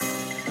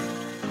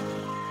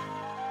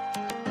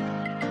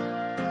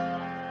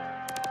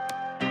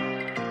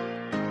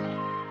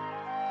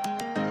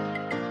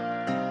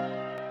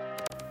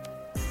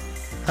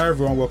Hi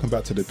everyone, welcome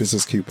back to the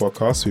Business Q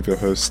podcast with your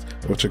hosts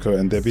Ochiko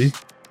and Debbie.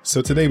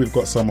 So today we've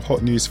got some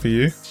hot news for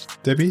you.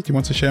 Debbie, do you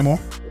want to share more?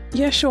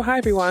 Yeah, sure. Hi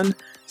everyone.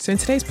 So in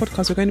today's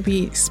podcast, we're going to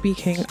be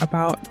speaking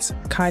about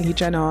Kylie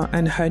Jenner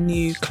and her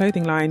new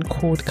clothing line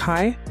called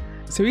Kai.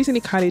 So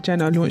recently Kylie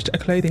Jenner launched a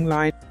clothing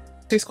line.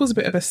 It's caused a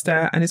bit of a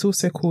stir and it's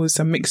also caused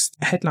some mixed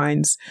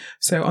headlines.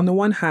 So on the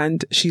one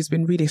hand, she's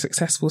been really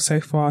successful so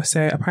far.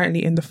 So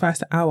apparently in the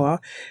first hour,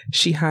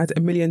 she had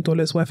 $1 million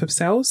worth of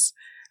sales.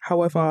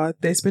 However,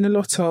 there's been a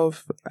lot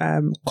of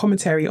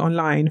commentary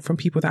online from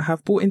people that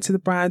have bought into the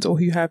brand or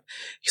who have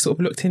sort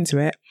of looked into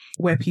it,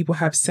 where people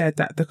have said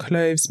that the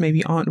clothes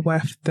maybe aren't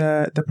worth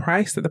the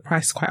price, that the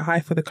price is quite high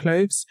for the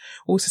clothes.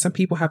 Also, some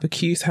people have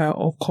accused her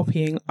of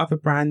copying other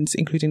brands,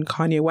 including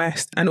Kanye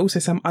West and also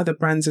some other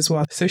brands as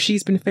well. So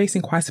she's been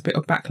facing quite a bit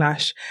of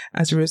backlash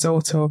as a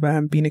result of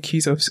being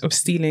accused of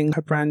stealing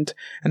her brand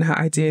and her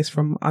ideas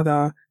from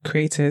other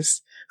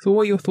creators. So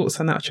what are your thoughts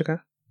on that,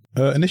 Sugar?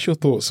 Initial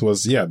thoughts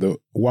was, the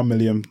 $1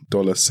 million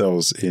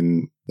sales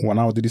in 1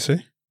 hour, did you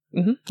say?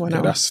 Mm-hmm. 1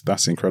 hour.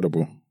 That's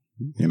incredible.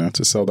 You know,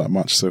 to sell that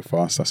much so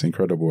fast, that's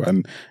incredible.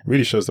 And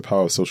really shows the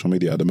power of social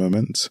media at the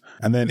moment.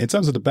 And then in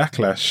terms of the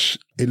backlash,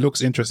 it looks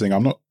interesting.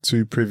 I'm not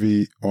too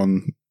privy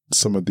on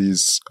some of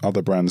these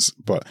other brands,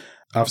 but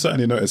I've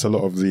certainly noticed a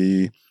lot of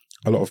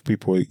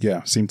people,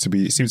 seem to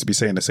be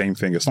saying the same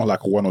thing. It's not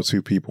like one or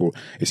two people.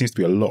 It seems to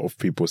be a lot of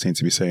people seem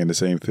to be saying the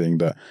same thing,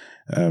 that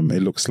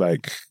it looks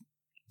like,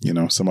 you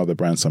know, some other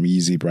brands, some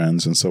Yeezy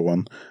brands and so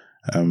on.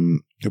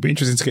 It'll be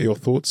interesting to get your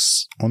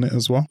thoughts on it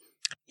as well.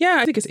 Yeah,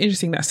 I think it's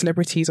interesting that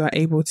celebrities are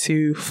able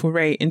to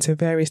foray into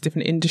various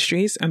different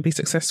industries and be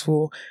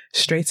successful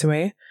straight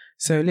away.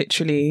 So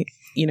literally,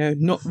 you know,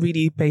 not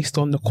really based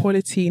on the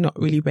quality, not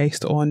really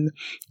based on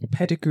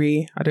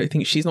pedigree. I don't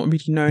think she's not really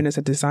known as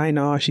a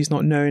designer. She's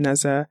not known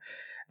as a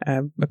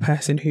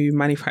person who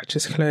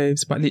manufactures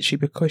clothes, but literally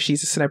because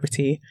she's a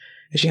celebrity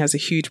and she has a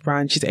huge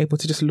brand, she's able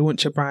to just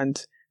launch a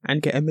brand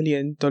and get $1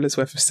 million worth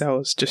of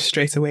sales just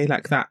straight away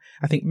like that.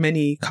 I think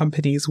many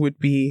companies would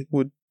do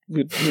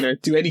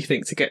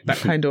anything to get that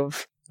kind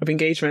of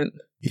engagement.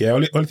 Yeah,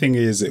 only thing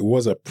is there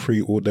was a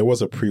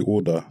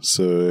pre-order,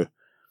 so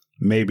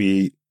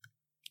maybe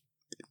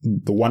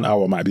the 1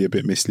 hour might be a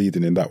bit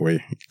misleading in that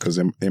way, because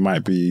it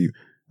might be,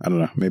 I don't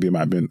know, maybe it might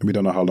have been, we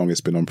don't know how long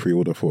it's been on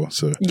pre-order for.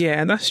 So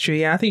yeah, that's true.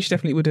 Yeah, I think she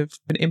definitely would have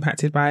been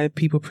impacted by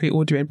people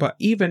pre-ordering. But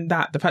even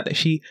that, the fact that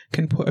she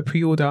can put a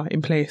pre-order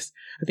in place,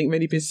 I think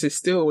many businesses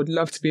still would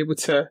love to be able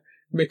to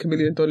make $1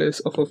 million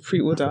off of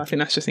pre-order. I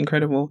think that's just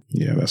incredible.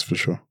 Yeah, that's for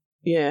sure.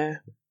 Yeah.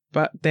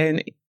 But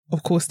then,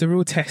 of course, the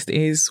real test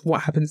is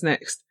what happens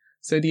next.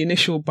 So the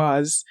initial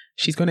buzz,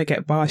 she's going to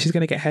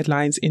get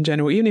headlines in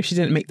general. Even if she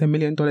didn't make the $1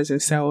 million in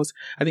sales,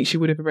 I think she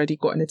would have already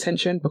gotten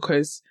attention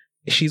because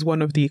she's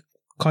one of the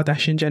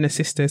Kardashian Jenner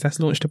sisters that's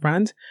launched a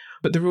brand.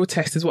 But the real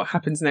test is what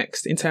happens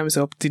next in terms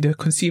of, do the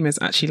consumers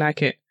actually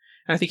like it?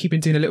 And I think you've been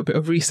doing a little bit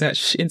of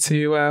research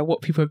into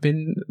what people have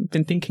been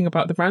thinking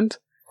about the brand.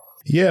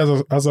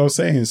 Yeah, as I was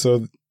saying,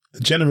 so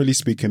generally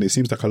speaking, it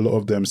seems like a lot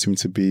of them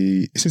seems to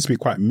be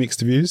quite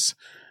mixed views.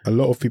 A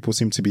lot of people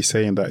seem to be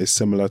saying that it's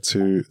similar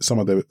to some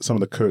of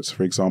the coats,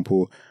 for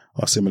example,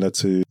 are similar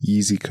to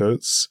Yeezy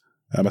coats.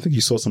 I think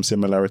you saw some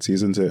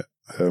similarities, isn't it,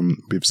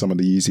 with some of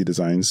the Yeezy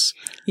designs?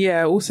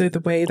 Yeah, also the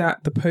way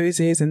that the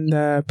poses and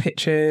the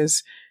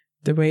pictures,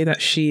 the way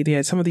that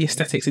some of the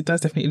aesthetics, it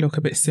does definitely look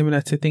a bit similar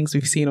to things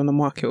we've seen on the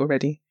market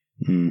already.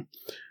 Mm.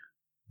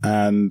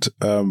 And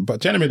but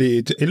generally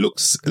it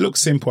looks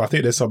simple. I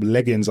think there's some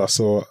leggings I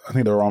saw. I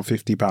think they're around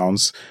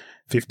 £50,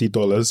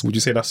 $50. Would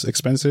you say that's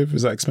expensive?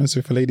 Is that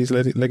expensive for ladies'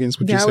 leggings?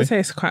 I would say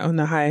it's quite on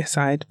the higher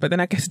side. But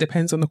then I guess it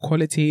depends on the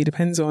quality. It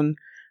depends on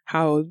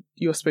how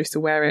you're supposed to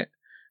wear it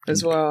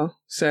as well.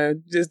 So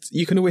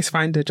you can always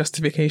find a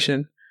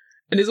justification.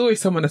 And there's always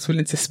someone that's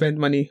willing to spend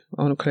money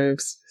on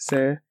clothes.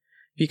 So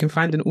if you can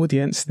find an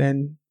audience,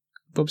 then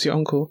Bob's your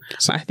uncle.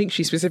 But I think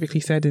she specifically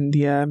said in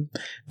the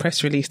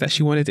press release that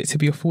she wanted it to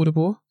be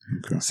affordable.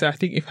 Okay. So I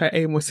think if her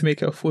aim was to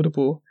make it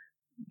affordable,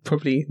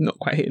 probably not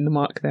quite hitting the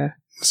mark there.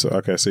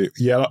 So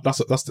yeah,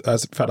 that's in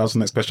fact, that's the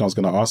next question I was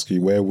going to ask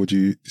you. Where would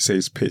you say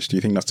it's pitched? Do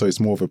you think it's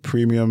more of a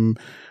premium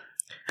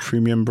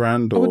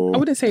brand, or I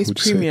wouldn't say it's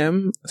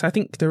premium. So I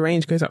think the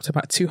range goes up to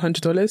about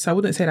 $200. So I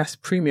wouldn't say that's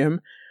premium,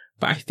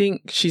 but I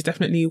think she's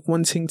definitely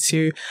wanting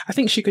to. I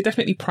think she could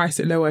definitely price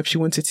it lower if she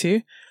wanted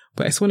to.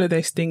 But it's one of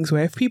those things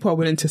where if people are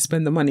willing to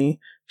spend the money,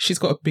 she's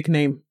got a big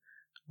name.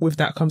 With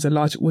that comes a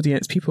large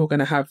audience. People are going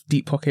to have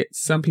deep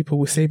pockets. Some people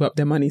will save up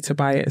their money to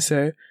buy it.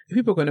 So if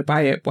people are going to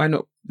buy it, why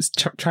not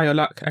try your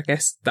luck? I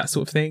guess that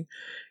sort of thing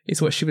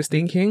is what she was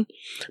thinking.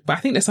 But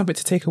I think there's something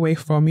to take away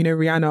from,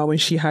 Rihanna, when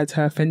she had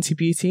her Fenty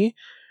Beauty.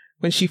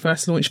 When she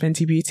first launched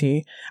Fenty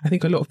Beauty, I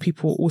think a lot of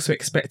people also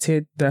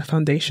expected the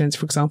foundations,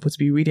 for example, to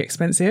be really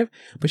expensive.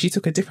 But she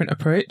took a different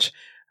approach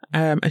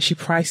and she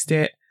priced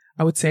it,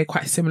 I would say,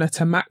 quite similar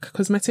to MAC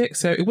Cosmetics.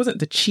 So it wasn't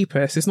the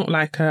cheapest. It's not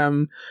like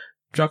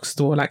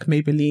drugstore like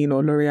Maybelline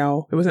or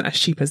L'Oreal. It wasn't as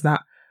cheap as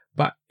that,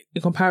 but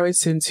in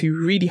comparison to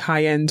really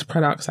high-end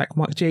products like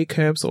Marc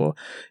Jacobs or,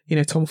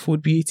 Tom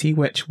Ford Beauty,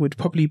 which would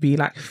probably be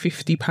like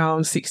 £50,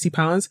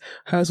 £60,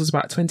 hers was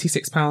about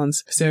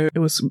 £26. So it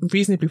was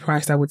reasonably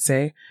priced, I would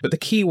say. But the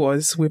key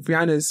was with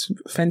Rihanna's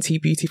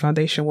Fenty Beauty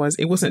Foundation was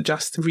it wasn't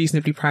just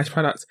reasonably priced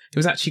products. It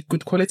was actually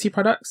good quality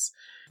products.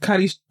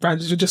 Kylie's brand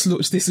was just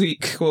launched this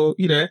week, or,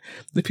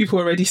 the people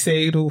already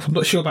saying, oh, I'm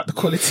not sure about the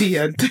quality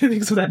and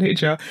things of that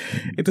nature.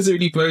 It doesn't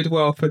really bode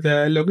well for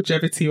the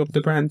longevity of the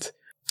brand.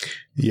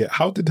 Yeah,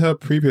 how did her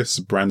previous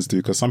brands do?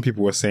 Because some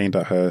people were saying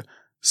that her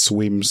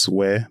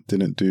swimwear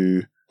didn't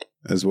do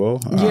as well.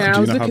 Do you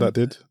know how that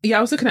did? Yeah,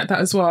 I was looking at that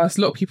as well.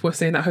 A lot of people were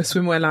saying that her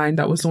swimwear line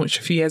that was launched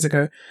a few years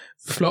ago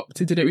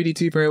flopped. It didn't really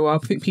do very well. I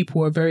think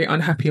people were very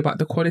unhappy about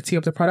the quality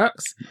of the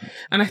products.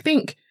 And I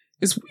think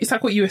it's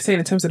like what you were saying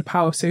in terms of the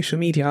power of social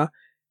media.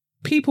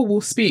 People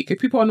will speak. If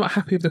people are not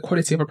happy with the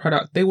quality of a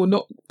product, they will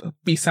not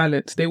be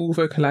silent. They will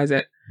vocalize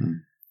it.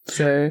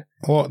 So,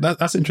 well,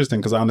 that's interesting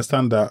because I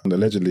understand that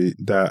allegedly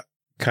that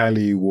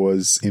Kylie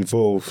was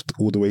involved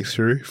all the way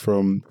through,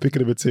 from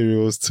picking the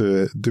materials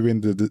to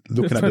doing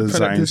looking at the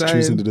designs,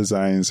 choosing the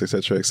designs,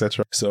 etc.,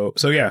 etc. So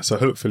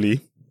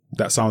hopefully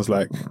that sounds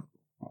like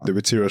the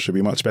material should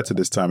be much better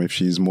this time if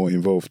she's more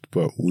involved.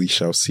 But we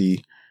shall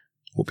see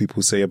what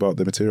people say about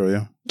the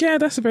material. Yeah,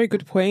 that's a very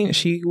good point.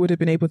 She would have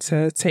been able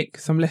to take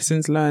some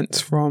lessons learnt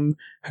from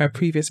her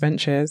previous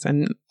ventures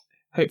and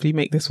hopefully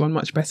make this one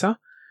much better.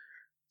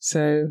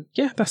 So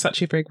yeah, that's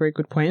actually a very, very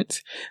good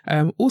point.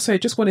 Also,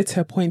 just wanted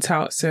to point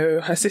out,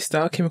 so her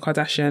sister, Kim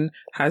Kardashian,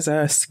 has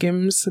a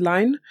Skims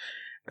line.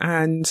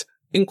 And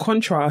in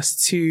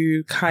contrast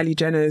to Kylie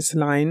Jenner's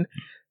line,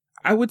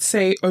 I would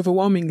say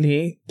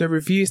overwhelmingly, the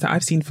reviews that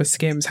I've seen for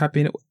Skims have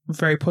been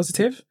very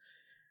positive.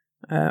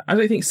 I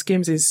don't think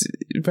Skims is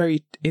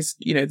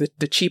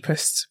the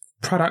cheapest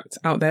product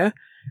out there.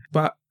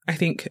 But I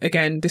think,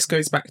 again, this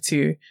goes back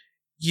to,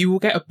 you will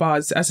get a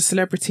buzz as a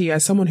celebrity,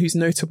 as someone who's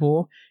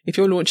notable. If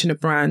you're launching a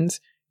brand,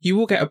 you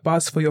will get a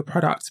buzz for your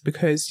product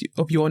because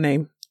of your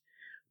name.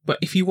 But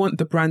if you want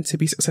the brand to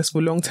be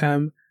successful long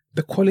term,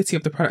 the quality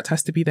of the product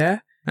has to be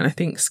there. And I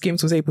think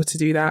Skims was able to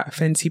do that.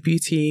 Fenty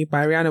Beauty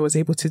by Rihanna was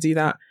able to do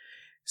that.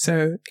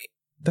 So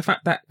the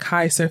fact that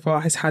Kai so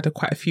far has had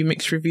quite a few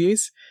mixed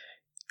reviews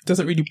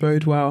doesn't really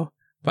bode well.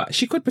 But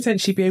she could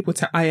potentially be able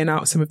to iron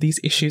out some of these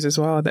issues as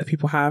well that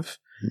people have.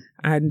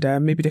 And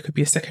maybe there could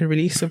be a second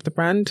release of the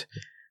brand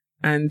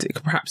and it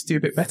could perhaps do a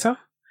bit better.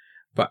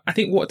 But I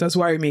think what does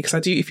worry me,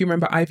 because if you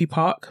remember Ivy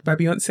Park by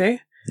Beyonce,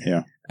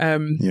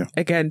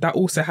 again, that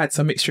also had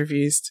some mixed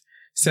reviews.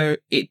 So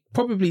it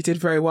probably did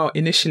very well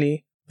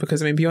initially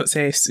because,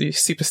 Beyonce is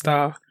a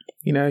superstar,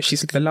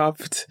 she's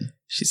beloved,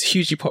 she's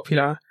hugely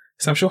popular.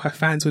 So I'm sure her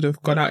fans would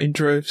have gone out in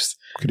droves.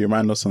 Could you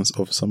remind us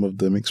of some of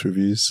the mixed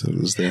reviews that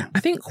was there? I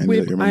think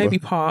with Ivy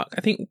Park,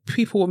 I think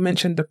people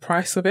mentioned the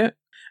price of it.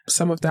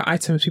 Some of the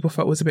items people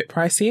felt was a bit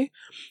pricey.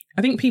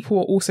 I think people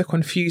were also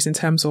confused in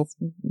terms of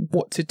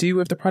what to do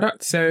with the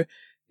product. So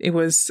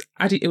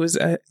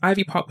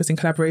Ivy Park was in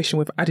collaboration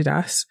with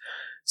Adidas.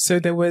 So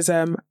there was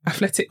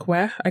athletic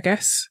wear, I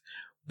guess,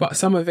 but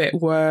some of it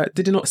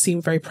did not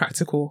seem very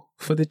practical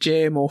for the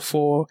gym or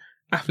for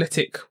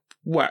athletic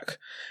work.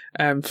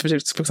 For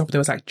example, there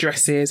was like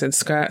dresses and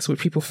skirts,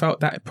 which people felt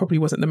that it probably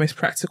wasn't the most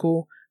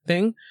practical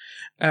thing.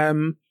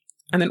 And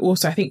then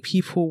also I think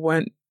people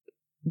weren't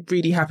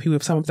really happy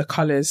with some of the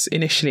colours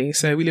initially.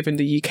 So we live in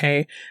the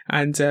UK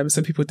and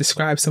some people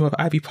describe some of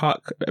Ivy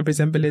Park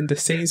resembling the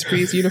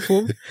Sainsbury's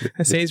uniform.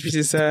 And Sainsbury's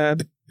is a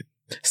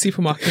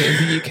supermarket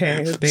in the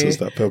UK. So it's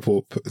that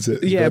purple, is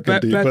it? Yeah,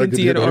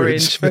 burgundy and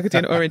orange. Burgundy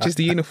and orange is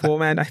the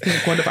uniform, and I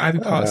think one of Ivy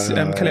Park's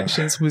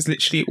collections was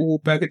literally all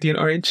burgundy and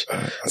orange.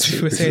 So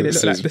people were saying it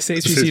looked like the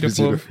Sainsbury's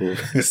uniform.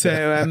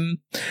 So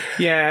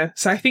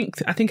so I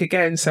think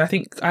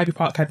Ivy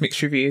Park had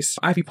mixed reviews.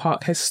 Ivy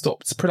Park has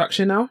stopped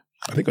production now.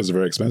 I think it was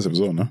very expensive as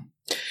well, no?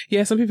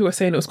 Yeah, some people were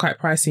saying it was quite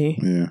pricey.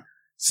 Yeah.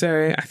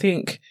 So I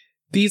think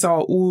these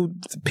are all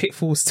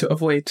pitfalls to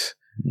avoid.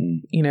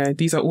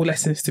 These are all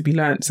lessons to be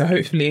learned. So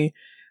hopefully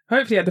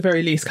at the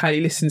very least,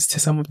 Kylie listens to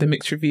some of the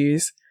mixed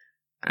reviews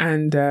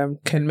and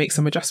can make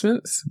some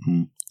adjustments.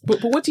 But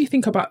what do you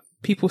think about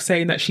people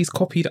saying that she's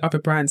copied other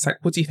brands? Like,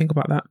 what do you think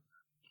about that?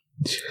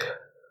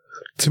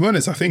 To be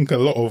honest, I think a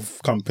lot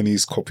of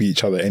companies copy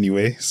each other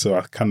anyway. So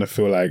I kind of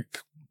feel like,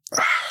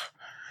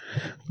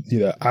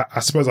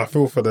 I suppose I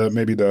feel for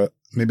maybe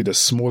the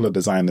smaller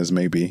designers.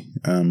 Maybe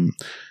I can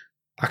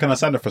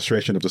understand the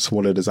frustration of the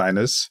smaller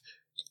designers.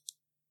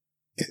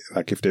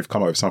 Like if they've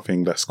come up with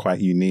something that's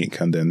quite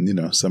unique and then,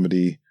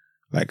 somebody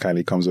like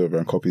Kylie comes over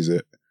and copies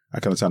it,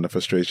 I can understand the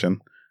frustration.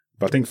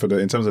 But I think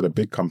in terms of the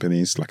big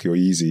companies like your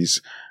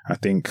Yeezys, I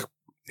think,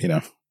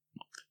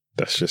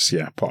 that's just,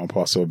 part and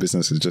parcel of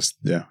business. Is just,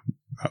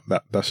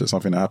 that's just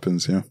something that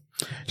happens.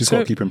 Just got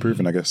to keep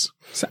improving, I guess.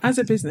 So as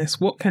a business,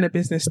 what can a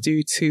business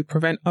do to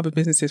prevent other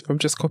businesses from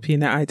just copying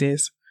their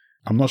ideas?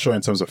 I'm not sure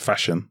in terms of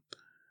fashion,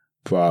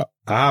 but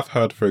I have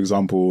heard, for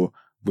example,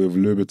 with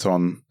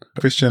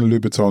Christian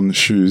Louboutin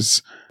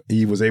shoes,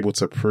 he was able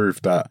to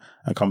prove that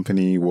a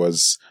company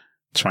was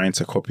trying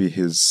to copy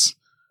his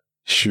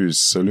shoes.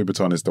 So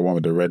Louboutin is the one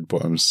with the red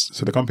bottoms.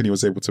 So the company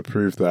was able to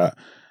prove that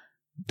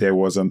there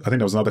was I think there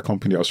was another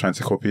company that was trying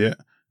to copy it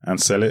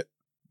and sell it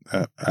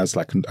as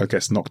like, I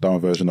guess, knockdown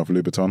version of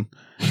Louboutin.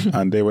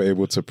 And they were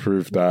able to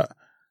prove that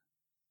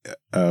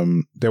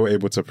they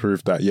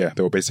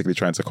were basically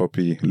trying to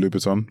copy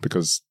Louboutin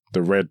because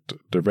the red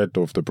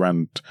of the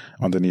brand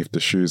underneath the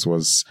shoes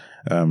was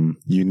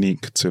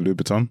unique to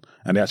Louboutin,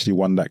 and they actually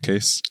won that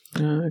case.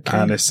 Okay.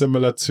 And it's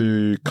similar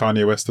to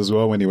Kanye West as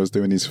well when he was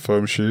doing his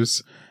foam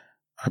shoes.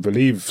 I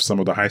believe some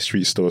of the high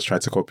street stores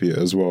tried to copy it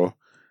as well.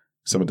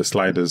 Some of the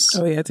sliders.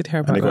 Oh yeah, I did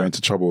hear about that. And they that. got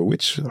into trouble.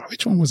 Which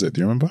one was it?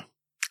 Do you remember?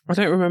 I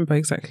don't remember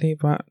exactly,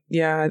 but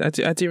yeah,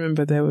 I do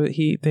remember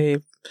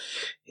him,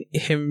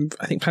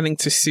 I think, planning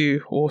to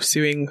sue or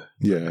suing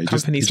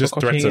companies he just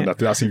for copying threatened it.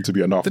 that seemed to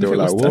be enough. They were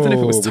like, I don't know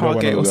if it was whoa,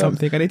 Target or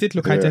something, and they did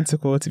look Yeah.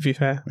 identical, to be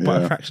fair,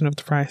 but a fraction of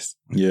the price.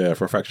 Yeah,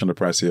 for a fraction of the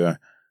price, yeah.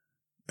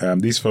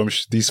 These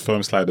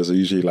foam sliders are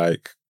usually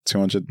like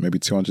 $200, maybe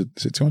 $200,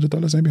 is it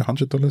 $200, maybe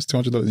 $100,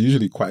 $200,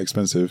 usually quite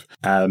expensive.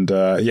 And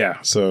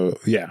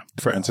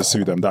threatened to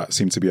sue them. That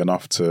seemed to be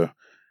enough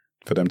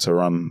for them to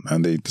run,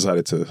 and they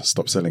decided to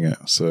stop selling it.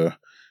 So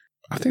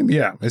I think,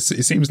 it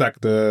seems like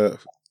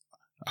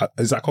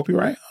is that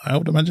copyright, I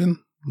would imagine?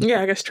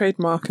 Yeah, I guess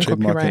trademark and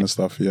Trademarking copyright. and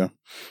stuff, yeah.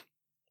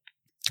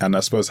 And I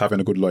suppose having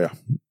a good lawyer.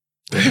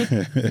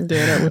 Yeah,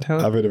 that would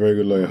help. Having a very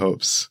good lawyer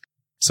helps.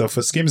 So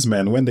for Skims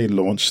Men, when they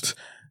launched,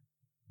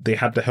 they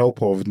had the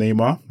help of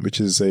Neymar, which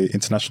is an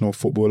international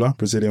footballer,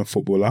 Brazilian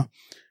footballer,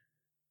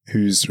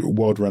 who's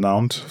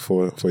world-renowned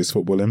for his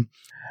footballing.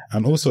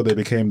 And also they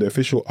became the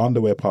official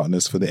underwear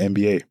partners for the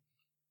NBA.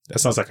 That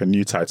sounds like a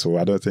new title.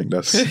 I don't think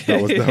that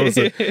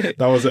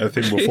was a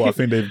thing before. I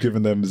think they've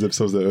given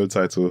themselves their own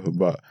title,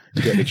 but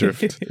you get the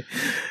drift.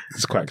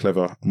 It's quite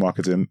clever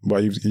marketing,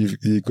 but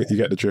you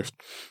get the drift.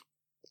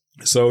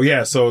 So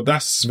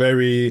that's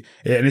very,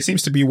 and it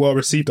seems to be well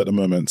received at the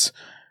moment.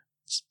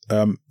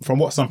 From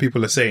what some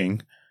people are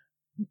saying,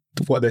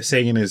 what they're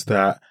saying is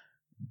that,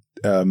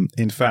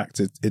 in fact,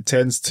 it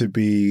tends to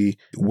be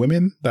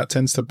women that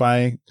tends to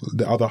buy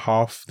the other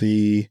half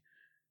the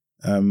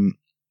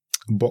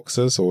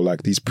boxers, or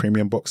like these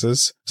premium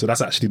boxers. So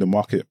that's actually the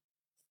market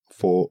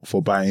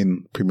for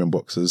buying premium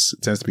boxers.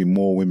 It tends to be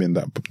more women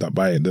that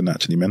buy it than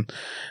actually men,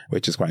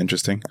 which is quite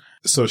interesting.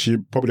 So she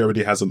probably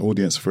already has an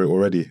audience for it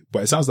already.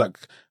 But it sounds like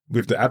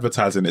with the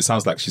advertising, it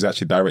sounds like she's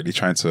actually directly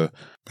trying to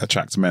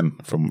attract men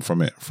from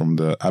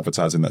the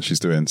advertising that she's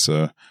doing.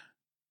 So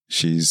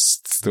she's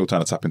still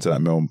trying to tap into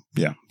that male,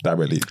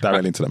 directly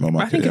into that male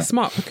market. I think it's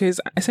smart because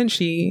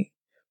essentially,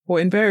 or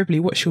invariably,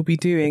 what she'll be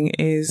doing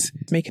is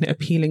making it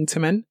appealing to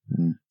men.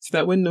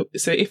 So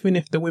that even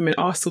if the women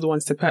are still the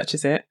ones to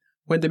purchase it,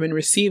 when the men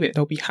receive it,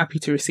 they'll be happy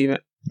to receive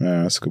it.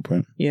 Yeah, that's a good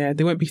point. Yeah,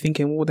 they won't be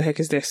thinking, what the heck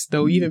is this?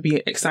 They'll even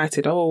be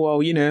excited. Oh,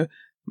 well,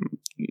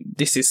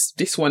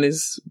 this one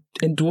is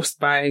endorsed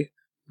by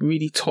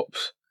really top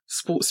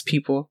sports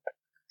people,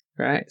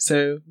 right?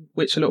 So,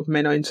 which a lot of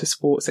men are into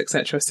sports,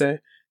 etc. So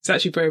it's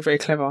actually very, very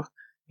clever.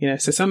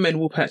 So some men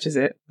will purchase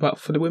it, but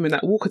for the women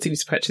that will continue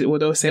to purchase it, well,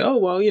 they'll say, oh,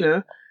 well,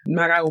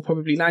 my guy will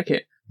probably like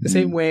it. The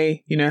same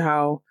way,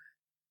 how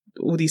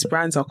all these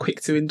brands are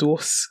quick to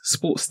endorse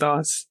sports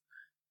stars,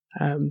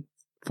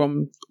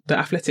 from the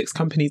athletics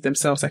companies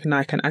themselves, like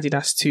Nike and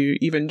Adidas, to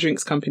even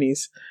drinks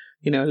companies,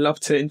 love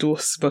to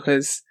endorse,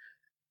 because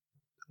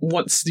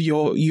once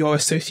you're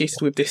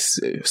associated with this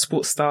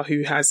sports star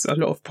who has a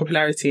lot of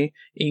popularity,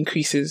 it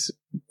increases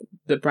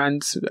the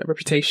brand's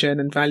reputation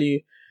and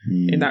value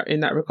in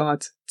that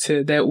regard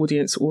to their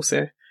audience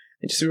also.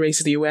 It just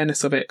raises the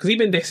awareness of it. Because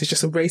even this is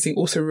just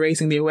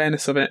raising the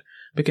awareness of it.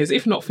 Because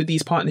if not for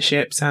these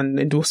partnerships and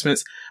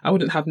endorsements, I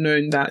wouldn't have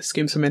known that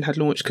Skims for Men had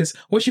launched. Because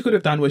what she could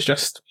have done was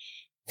just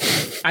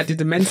added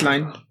the men's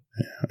line.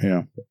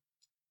 Yeah.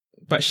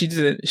 But she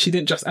didn't. She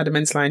didn't just add a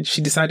men's line.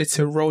 She decided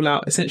to roll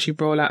out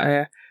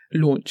a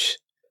launch,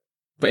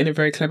 but in a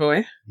very clever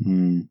way.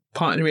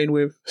 Partnering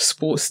with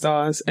sports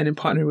stars and then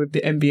partnering with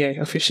the NBA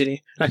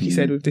officially, like you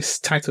said, with this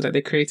title that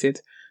they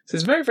created. So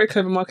it's very, very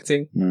clever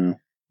marketing.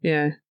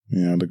 Yeah.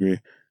 Yeah, I'd agree.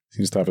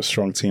 Seems to have a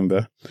strong team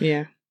there.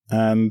 Yeah.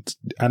 And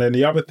then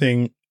the other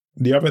thing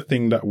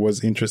that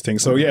was interesting.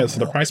 So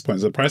the price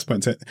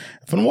point,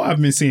 from what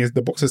I've been seeing, is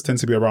the boxes tend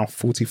to be around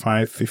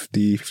 45,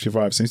 50,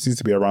 55. So it seems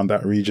to be around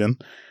that region,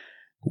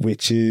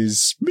 which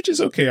is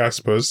okay, I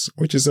suppose.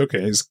 Which is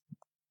okay. It's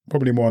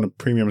probably more on the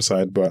premium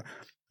side, but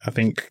I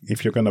think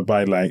if you're going to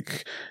buy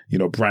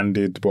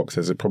branded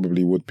boxes, it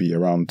probably would be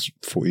around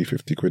 40,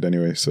 50 quid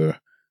anyway. So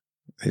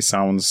it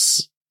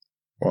sounds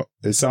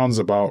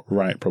about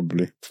right,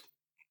 probably.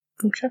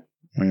 Okay.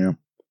 Yeah.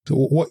 So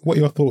what are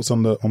your thoughts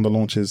on the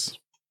launches?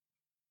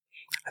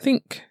 I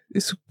think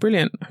it's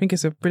brilliant. I think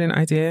it's a brilliant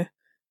idea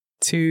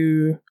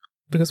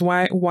because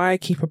why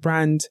keep a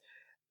brand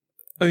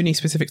only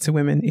specific to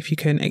women if you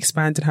can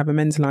expand and have a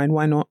men's line?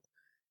 Why not?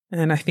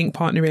 And I think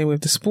partnering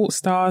with the sports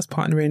stars,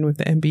 partnering with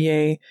the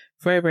NBA,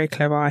 very, very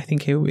clever. I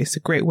think it's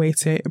a great way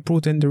to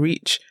broaden the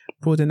reach,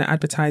 broaden the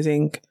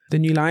advertising, the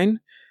new line.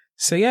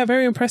 So yeah,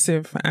 very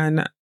impressive.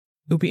 And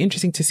it'll be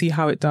interesting to see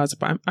how it does,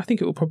 but I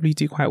think it will probably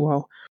do quite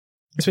well.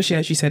 Especially,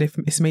 as you said, if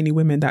it's mainly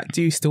women that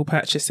do still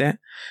purchase it,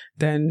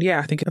 then yeah,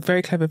 I think a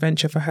very clever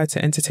venture for her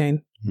to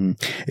entertain.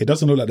 It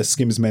doesn't look like the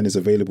Skims Men is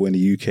available in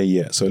the UK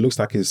yet. So it looks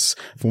like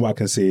from what I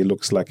can see, it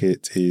looks like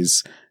it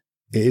is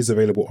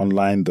available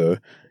online though.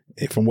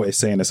 From what it's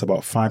saying, it's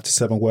about 5 to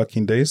 7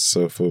 working days.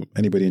 So for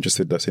anybody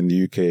interested that's in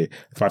the UK,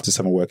 5 to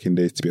 7 working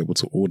days to be able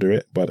to order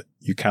it. But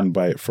you can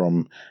buy it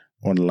from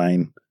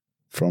online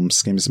from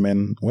Skims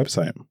Men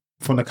website.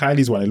 From the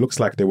Kylie's one, it looks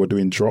like they were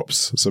doing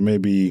drops. So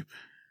maybe...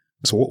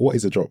 So what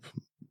is a drop,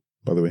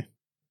 by the way?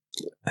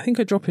 I think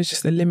a drop is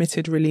just a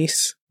limited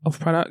release of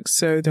products.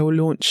 So they'll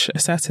launch a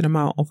certain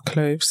amount of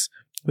clothes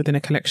within a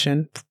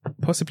collection,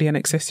 possibly an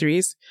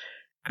accessories,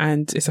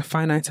 and it's a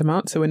finite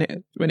amount. So when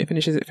it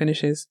finishes, it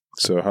finishes.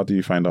 So how do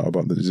you find out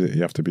about this?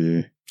 You have to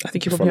be... I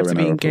think you probably have to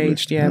be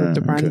engaged, with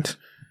the brand.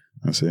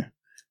 Okay. I see.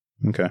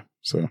 Okay.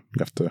 So you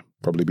have to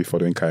probably be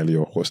following Kylie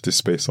or Watch This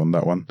Space on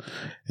that one.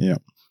 Yeah.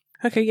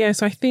 Okay, yeah.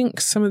 So I think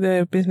some of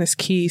the business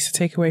keys to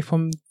take away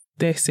from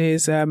this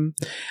is, I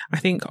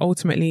think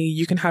ultimately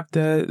you can have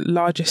the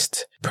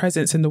largest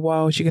presence in the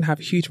world, you can have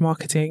huge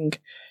marketing,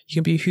 you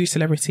can be a huge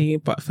celebrity,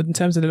 but in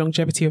terms of the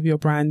longevity of your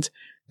brand,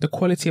 the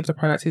quality of the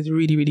product is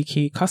really, really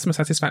key. Customer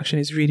satisfaction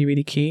is really,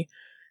 really key.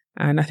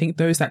 And I think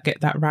those that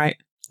get that right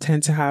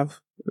tend to have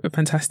a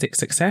fantastic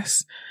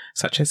success,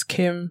 such as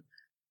Kim.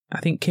 I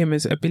think Kim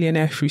is a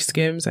billionaire through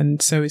Skims,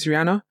 and so is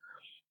Rihanna.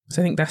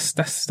 So I think that's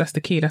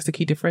the key. That's the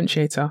key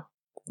differentiator.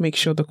 Make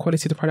sure the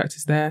quality of the product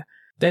is there.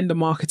 Then the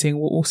marketing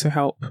will also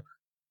help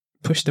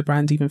push the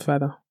brand even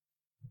further.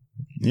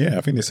 Yeah,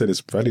 I think they said it's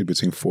valued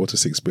between 4 to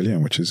 6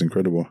 billion, which is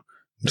incredible.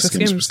 The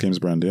Skims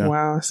brand, yeah.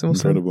 Wow, that's awesome.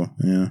 Incredible,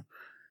 yeah.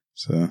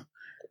 So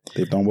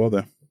they've done well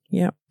there.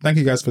 Yeah. Thank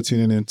you guys for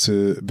tuning in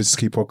to Business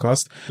Key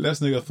Podcast. Let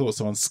us know your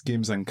thoughts on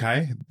Skims and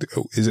Kai.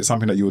 Is it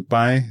something that you would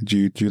buy? Do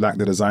you like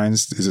the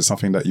designs? Is it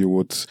something that you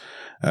would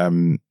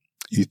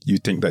you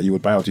think that you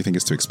would buy, or do you think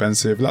it's too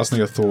expensive? Let us know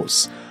your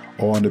thoughts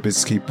on the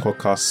Business Key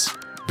Podcast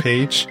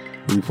page.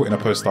 We'll be putting a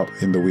post up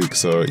in the week.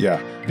 So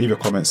yeah, leave your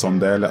comments on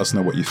there. Let us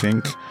know what you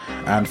think.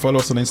 And follow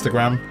us on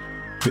Instagram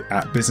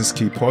at Business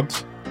Key Pod.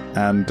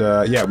 And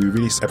we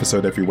release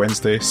episode every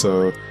Wednesday.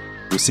 So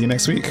we'll see you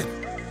next week.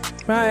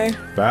 Bye.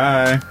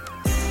 Bye.